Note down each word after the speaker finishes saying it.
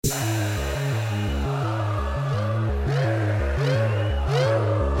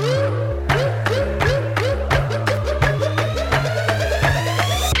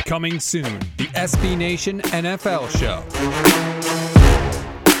Coming soon, the SB Nation NFL Show.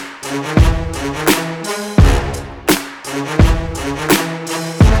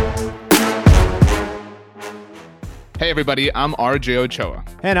 Hey everybody, I'm RJ Ochoa.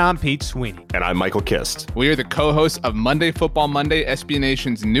 And I'm Pete Sweeney. And I'm Michael Kist. We are the co-hosts of Monday Football Monday, SB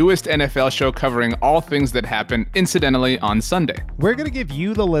Nation's newest NFL show covering all things that happen incidentally on Sunday. We're going to give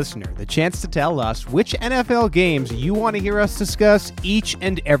you, the listener, the chance to tell us which NFL games you want to hear us discuss each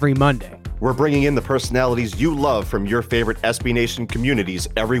and every Monday. We're bringing in the personalities you love from your favorite SB Nation communities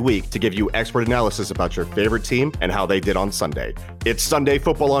every week to give you expert analysis about your favorite team and how they did on Sunday. It's Sunday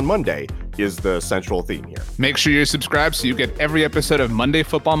Football on Monday is the central theme here. Make sure you're subscribed so you get every episode of Monday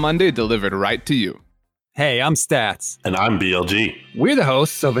Football Monday delivered right to you. Hey, I'm Stats. And I'm BLG. We're the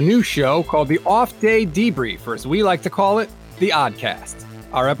hosts of a new show called the Off Day Debrief, or as we like to call it, the Oddcast.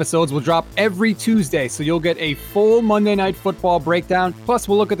 Our episodes will drop every Tuesday, so you'll get a full Monday Night Football breakdown. Plus,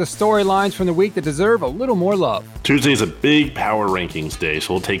 we'll look at the storylines from the week that deserve a little more love. Tuesday's a big power rankings day,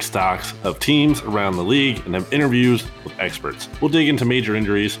 so we'll take stocks of teams around the league and have interviews with experts. We'll dig into major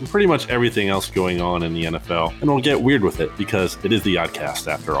injuries and pretty much everything else going on in the NFL, and we'll get weird with it because it is the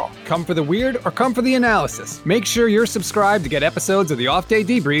Oddcast after all. Come for the weird or come for the analysis. Make sure you're subscribed to get episodes of the Off Day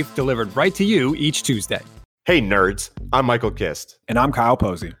Debrief delivered right to you each Tuesday. Hey nerds, I'm Michael Kist. And I'm Kyle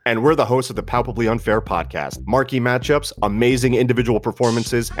Posey. And we're the hosts of the Palpably Unfair podcast. Marquee matchups, amazing individual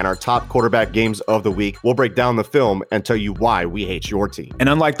performances, and our top quarterback games of the week. We'll break down the film and tell you why we hate your team. And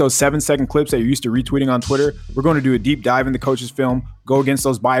unlike those 7-second clips that you're used to retweeting on Twitter, we're going to do a deep dive in the coach's film, go against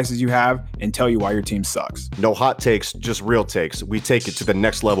those biases you have, and tell you why your team sucks. No hot takes, just real takes. We take it to the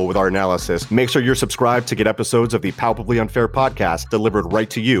next level with our analysis. Make sure you're subscribed to get episodes of the Palpably Unfair podcast delivered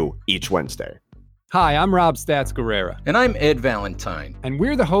right to you each Wednesday. Hi, I'm Rob Stats Guerrera. And I'm Ed Valentine. And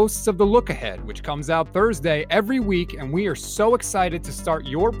we're the hosts of The Look Ahead, which comes out Thursday every week, and we are so excited to start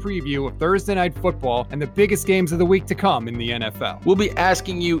your preview of Thursday Night Football and the biggest games of the week to come in the NFL. We'll be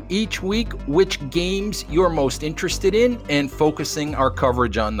asking you each week which games you're most interested in and focusing our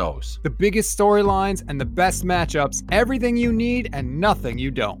coverage on those. The biggest storylines and the best matchups, everything you need and nothing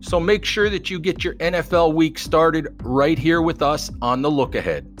you don't. So make sure that you get your NFL week started right here with us on The Look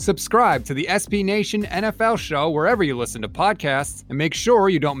Ahead. Subscribe to the SB Nation NFL Show wherever you listen to podcasts, and make sure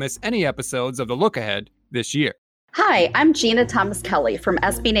you don't miss any episodes of The Look Ahead this year. Hi, I'm Gina Thomas Kelly from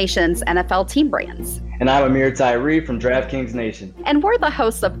SB Nation's NFL Team Brands. And I'm Amir Tyree from DraftKings Nation. And we're the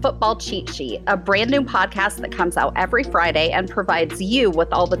hosts of Football Cheat Sheet, a brand new podcast that comes out every Friday and provides you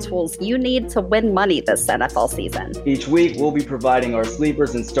with all the tools you need to win money this NFL season. Each week, we'll be providing our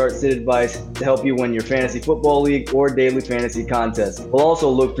sleepers and start-sit advice to help you win your fantasy football league or daily fantasy contest. We'll also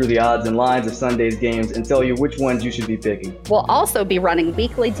look through the odds and lines of Sunday's games and tell you which ones you should be picking. We'll also be running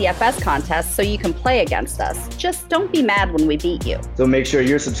weekly DFS contests so you can play against us. Just don't be mad when we beat you. So make sure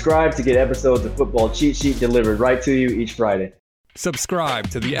you're subscribed to get episodes of Football Cheat Sheet delivered right to you each Friday. Subscribe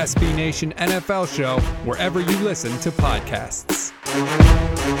to the SB Nation NFL Show wherever you listen to podcasts.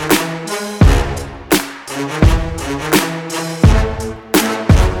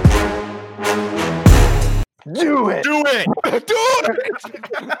 Do it! Do it! Do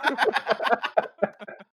it!